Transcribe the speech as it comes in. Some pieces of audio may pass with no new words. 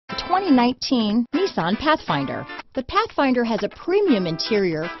2019 Nissan Pathfinder. The Pathfinder has a premium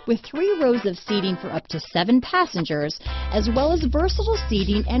interior with 3 rows of seating for up to 7 passengers, as well as versatile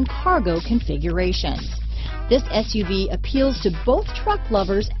seating and cargo configurations. This SUV appeals to both truck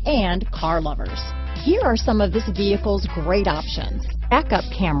lovers and car lovers. Here are some of this vehicle's great options: backup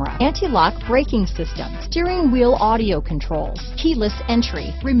camera, anti-lock braking system, steering wheel audio controls, keyless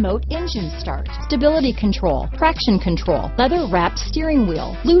entry, remote engine start, stability control, traction control, leather-wrapped steering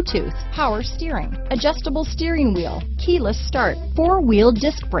wheel, Bluetooth, power steering, adjustable steering wheel, keyless start, 4-wheel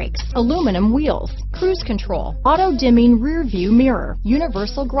disc brakes, aluminum wheels, cruise control, auto-dimming rear-view mirror,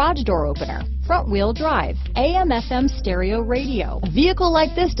 universal garage door opener, front-wheel drive, AM/FM stereo radio. A vehicle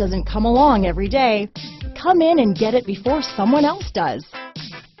like this doesn't come along every day. Come in and get it before someone else does.